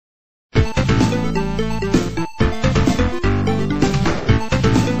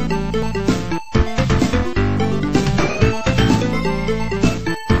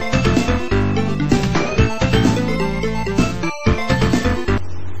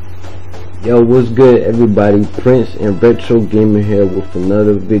Yo, what's good everybody? Prince and Retro Gamer here with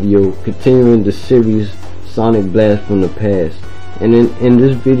another video continuing the series Sonic Blast from the Past. And in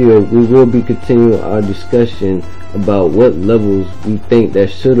this video we will be continuing our discussion about what levels we think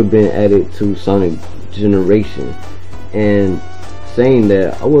that should have been added to Sonic Generation. And saying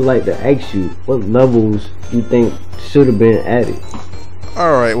that, I would like to ask you, what levels you think should have been added?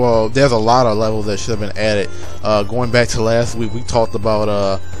 Alright, well, there's a lot of levels that should have been added. Going back to last week, we talked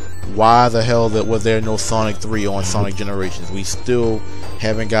about why the hell was there no Sonic 3 on Sonic Generations. We still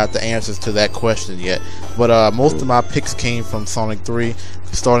haven't got the answers to that question yet. But most of my picks came from Sonic 3,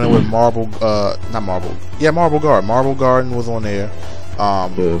 starting with Marble Garden. Marble Garden was on there.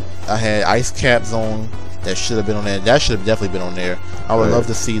 I had Ice Cap Zone that should have been on there. That should have definitely been on there. I would love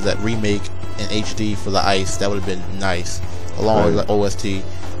to see that remake in HD for the ice. That would have been nice, along with the OST.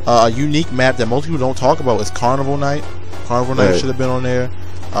 A unique map that most people don't talk about is Carnival Night. Carnival Night should have been on there.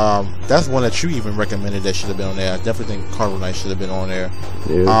 That's one that you even recommended that should have been on there. I definitely think Carnival Night should have been on there.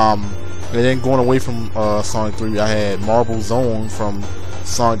 And then going away from Sonic 3, I had Marble Zone from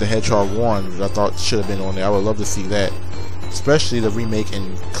Sonic the Hedgehog 1, which I thought should have been on there. I would love to see that, especially the remake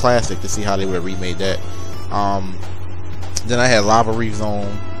in Classic, to see how they would have remade that. Then I had Lava Reef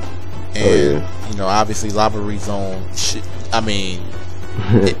Zone, and you know, obviously Lava Reef Zone.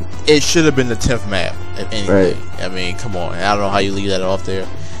 It should have been the 10th map, if anything. I mean, come on. I don't know how you leave that off there.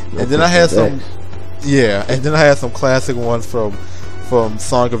 And then I had some, and then I had some classic ones from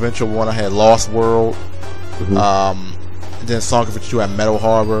Sonic Adventure 1. I had Lost World. Then Sonic Adventure 2 had Metal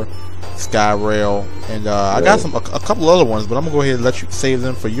Harbor, Sky Rail, and I got a couple other ones, but I'm gonna go ahead and let you save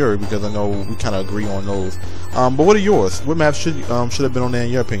them for yours because I know we kind of agree on those. But what are yours? What maps should have been on there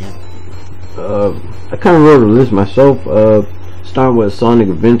in your opinion? I kind of wrote a list myself. Starting with Sonic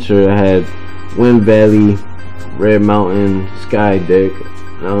Adventure, I had Wind Valley, Red Mountain, Sky Deck.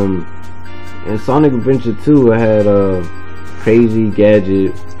 And Sonic Adventure 2, I had Crazy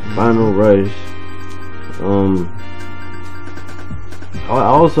Gadget, Final Rush. I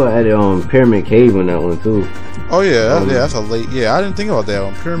also added Pyramid Cave on that one too. Oh yeah, that's a late. Yeah, I didn't think about that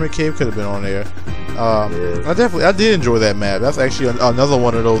one. Pyramid Cave could have been on there. I did enjoy that map. That's actually another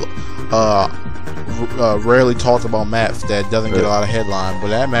one of those rarely talked about maps that doesn't get a lot of headline, but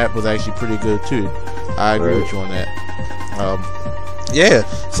that map was actually pretty good too. I agree with you on that.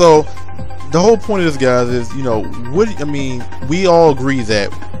 So the whole point of this, guys, is, you know, we all agree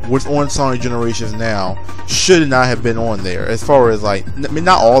that what's on Sonic Generations now should not have been on there. As far as, like, I mean,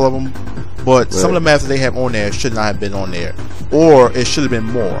 not all of them, but some of the maps that they have on there should not have been on there, or it should have been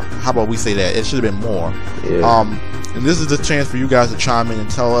more. How about we say that it should have been more? And this is the chance for you guys to chime in and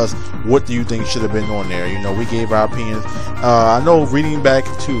tell us, what do you think should have been on there? You know, we gave our opinions. I know, reading back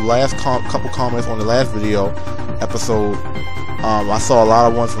to last couple comments on the last video episode, I saw a lot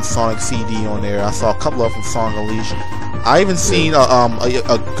of ones from Sonic CD on there. I saw a couple of from Sonic Unleashed. I even seen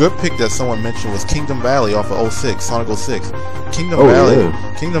a good pick that someone mentioned was Kingdom Valley off of 06, Sonic 06. Kingdom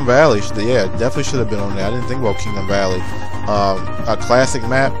Valley, definitely should have been on there. I didn't think about Kingdom Valley. A classic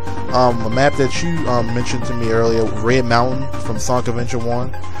map, a map that you mentioned to me earlier, Red Mountain from Sonic Adventure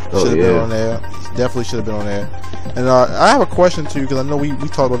 1, should have been on there. Definitely should have been on there. And I have a question too, because I know we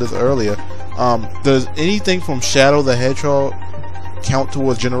talked about this earlier. Does anything from Shadow the Hedgehog count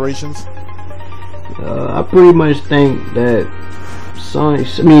towards Generations? I pretty much think that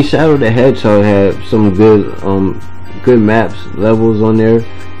Shadow the Hedgehog had some good maps, levels on there.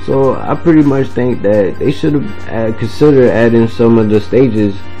 So I pretty much think that they should have considered adding some of the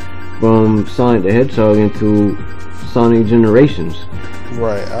stages from Sonic the Hedgehog into Sonic Generations.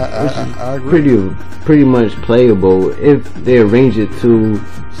 Right, I agree. Pretty much playable if they arrange it to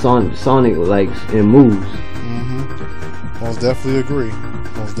Sonic likes and moves. Most definitely agree.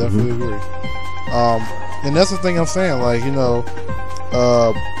 Most definitely agree. And that's the thing I'm saying. Like, you know,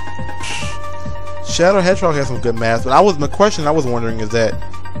 Shadow Hedgehog has some good maps, but the question I was wondering is that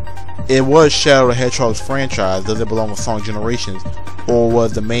it was Shadow the Hedgehog's franchise. Does it belong with Sonic Generations, or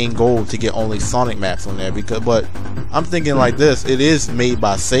was the main goal to get only Sonic maps on there? But I'm thinking like this: it is made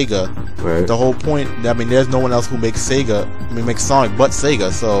by Sega. The whole point. I mean, there's no one else who makes makes Sonic but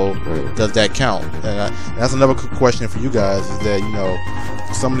Sega. So does that count? And that's another question for you guys: is that, you know,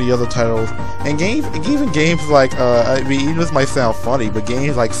 some of the other titles and even games like I mean, even this might sound funny, but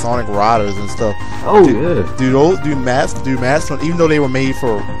games like Sonic Riders and stuff. Do maps even though they were made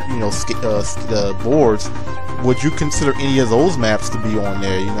for, you know, the boards, would you consider any of those maps to be on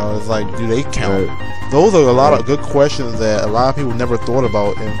there? You know, it's like, do they count? Those are a lot of good questions that a lot of people never thought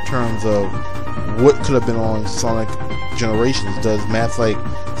about in terms of what could have been on Sonic Generations. Does maps like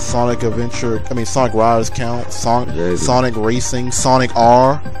Sonic Adventure, Sonic Riders count, Exactly. Sonic Racing, Sonic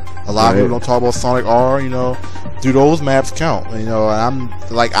R. A lot of people don't talk about Sonic R, Do those maps count? And I'm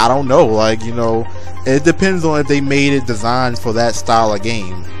like, I don't know. Like, it depends on if they made it designed for that style of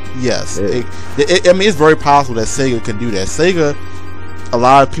game. Yes. Yeah. It's very possible that Sega can do that. Sega, a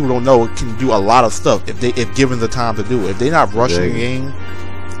lot of people don't know, can do a lot of stuff if given the time to do it. If they're not rushing the game,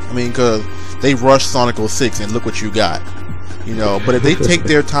 because they rushed Sonic 06 and look what you got. But if they take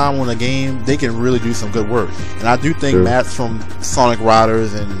their time on a game, they can really do some good work. And I do think maps from Sonic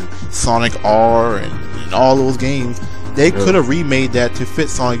Riders and Sonic R and all those games, they could have remade that to fit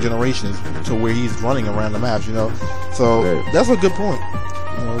Sonic Generations to where he's running around the maps, So that's a good point.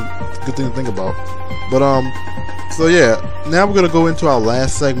 Good thing to think about. But so yeah, now we're gonna go into our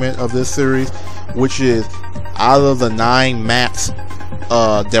last segment of this series, which is out of the 9 maps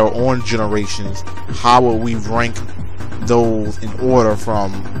that are on Generations, how would we rank those in order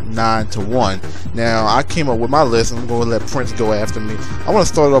from 9 to 1. Now I came up with my list, and I'm going to let Prince go after me. I want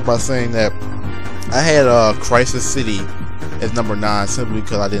to start off by saying that I had Crisis City as number 9 simply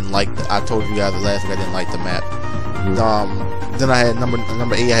because I didn't like I told you guys last week I didn't like the map. Then I had number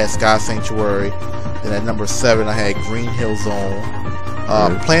 8 I had Sky Sanctuary. Then at number 7 I had Green Hill Zone.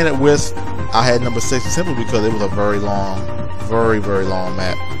 Planet Wisp I had number 6 simply because it was a very long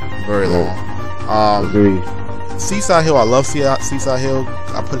map. Very long. Agreed. Seaside Hill, I love Seaside Hill.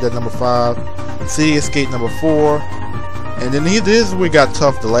 I put it at number 5. City Escape number 4. And then this is where we got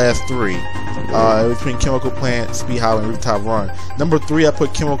tough the last 3. Between Chemical Plant, Speed Highway, and Rooftop Run. Number 3 I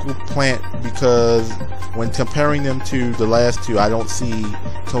put Chemical Plant because when comparing them to the last 2, I don't see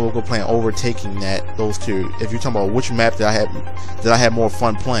Chemical Plant overtaking those 2. If you're talking about which map that I had more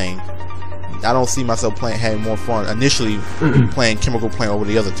fun playing, I don't see myself having more fun initially playing Chemical Plant over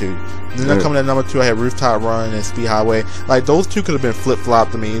the other 2. Then coming at number 2, I had Rooftop Run and Speed Highway. Like, those 2 could have been flip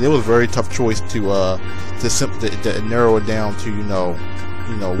flopped. It was a very tough choice to narrow it down to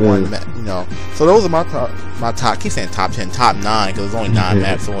one map. So those are my top. I keep saying top 10, top 9 because there's only 9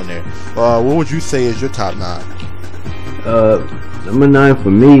 maps on there. What would you say is your top 9? Number 9 for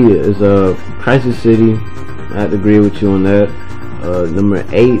me is Crisis City. I have to agree with you on that. Number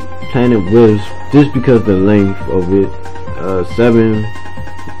 8, Planet Wisp, just because the length of it. 7,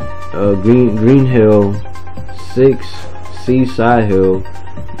 Green Hill. 6, Seaside Hill.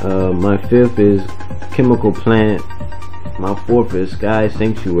 My 5th is Chemical Plant. My 4th is Sky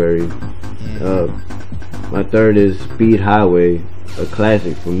Sanctuary. My 3rd is Speed Highway, a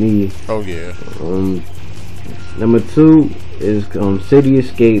classic for me. Oh yeah. Number 2 is City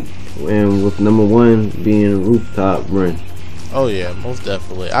Escape, and with number 1 being Rooftop Run. Oh yeah, most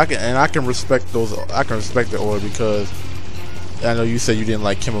definitely. I can respect those. I can respect the order because I know you said you didn't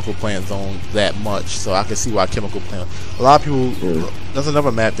like Chemical Plant Zone that much, so I can see why Chemical Plant. A lot of people. That's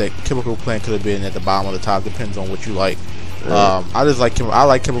another map that Chemical Plant could have been at the bottom of the top. Depends on what you like. I just like I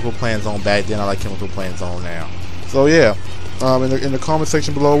like Chemical Plant Zone back then. I like Chemical Plant Zone now. So yeah, in the comment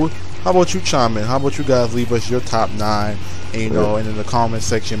section below, how about you chime in? How about you guys leave us your top 9? And, and in the comment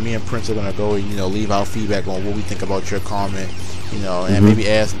section, me and Prince are gonna go and leave our feedback on what we think about your comment. And maybe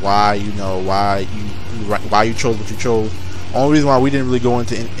ask why why you chose what you chose. Only reason why we didn't really go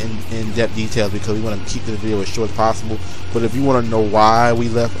into in-depth details because we want to keep the video as short as possible. But if you want to know why we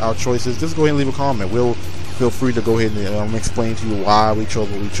left our choices, just go ahead and leave a comment. We'll feel free to go ahead and explain to you why we chose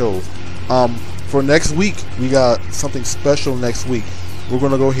what we chose. For next week, we got something special next week. We're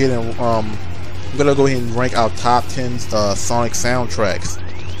gonna go ahead and rank our top 10 Sonic soundtracks.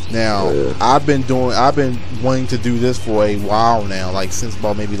 Now, I've been wanting to do this for a while now, like since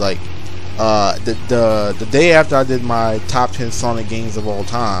about maybe like the day after I did my top 10 Sonic games of all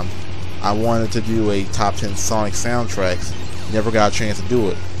time. I wanted to do a top 10 Sonic soundtracks. Never got a chance to do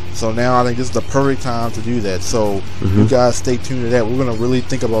it. So now I think this is the perfect time to do that. So you guys stay tuned to that. We're gonna really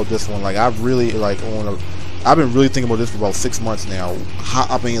think about this one. Like I've been really thinking about this for about 6 months now.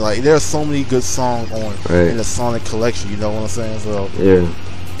 There are so many good songs in the Sonic collection. You know what I'm saying? So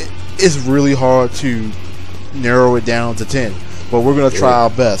it's really hard to narrow it down to 10. But we're gonna try our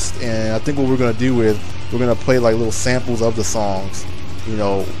best. And I think what we're gonna do is we're gonna play like little samples of the songs,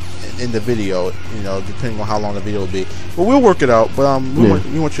 in the video, depending on how long the video will be. But we'll work it out. But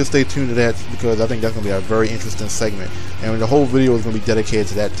we want you to stay tuned to that because I think that's gonna be a very interesting segment. And the whole video is gonna be dedicated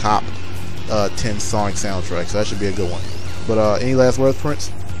to that top 10 Sonic soundtracks. So that should be a good one. But any last words,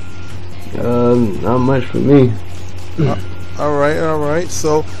 Prince? Not much for me. Alright.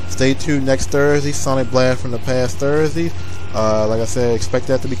 So stay tuned next Thursday. Sonic Blast from the past Thursday. Like I said, expect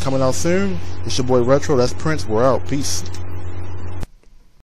that to be coming out soon. It's your boy Retro. That's Prince. We're out. Peace.